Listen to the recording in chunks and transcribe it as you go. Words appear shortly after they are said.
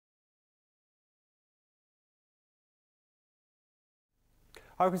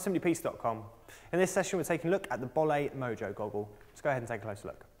HyperSimplyPeace.com. In this session we're taking a look at the Bolle Mojo Goggle. Let's go ahead and take a closer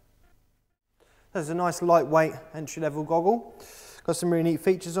look. There's a nice lightweight entry-level goggle. Got some really neat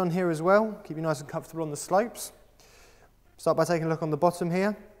features on here as well, keep you nice and comfortable on the slopes. Start by taking a look on the bottom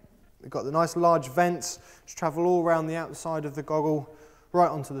here. We've got the nice large vents which travel all around the outside of the goggle,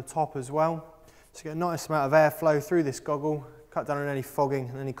 right onto the top as well. So you get a nice amount of airflow through this goggle, cut down on any fogging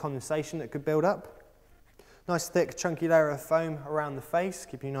and any condensation that could build up. Nice thick chunky layer of foam around the face,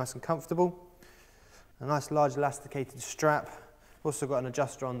 keeping you nice and comfortable. A nice large elasticated strap. Also got an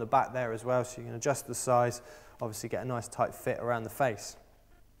adjuster on the back there as well, so you can adjust the size, obviously get a nice tight fit around the face.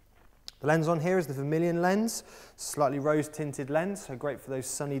 The lens on here is the Vermillion lens, slightly rose tinted lens, so great for those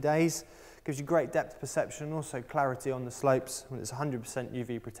sunny days. Gives you great depth perception and also clarity on the slopes, and it's 100%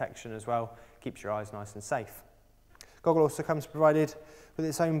 UV protection as well, keeps your eyes nice and safe. Goggle also comes provided with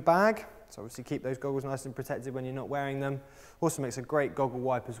its own bag, so obviously keep those goggles nice and protected when you're not wearing them. Also makes a great goggle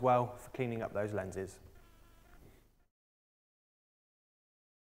wipe as well for cleaning up those lenses.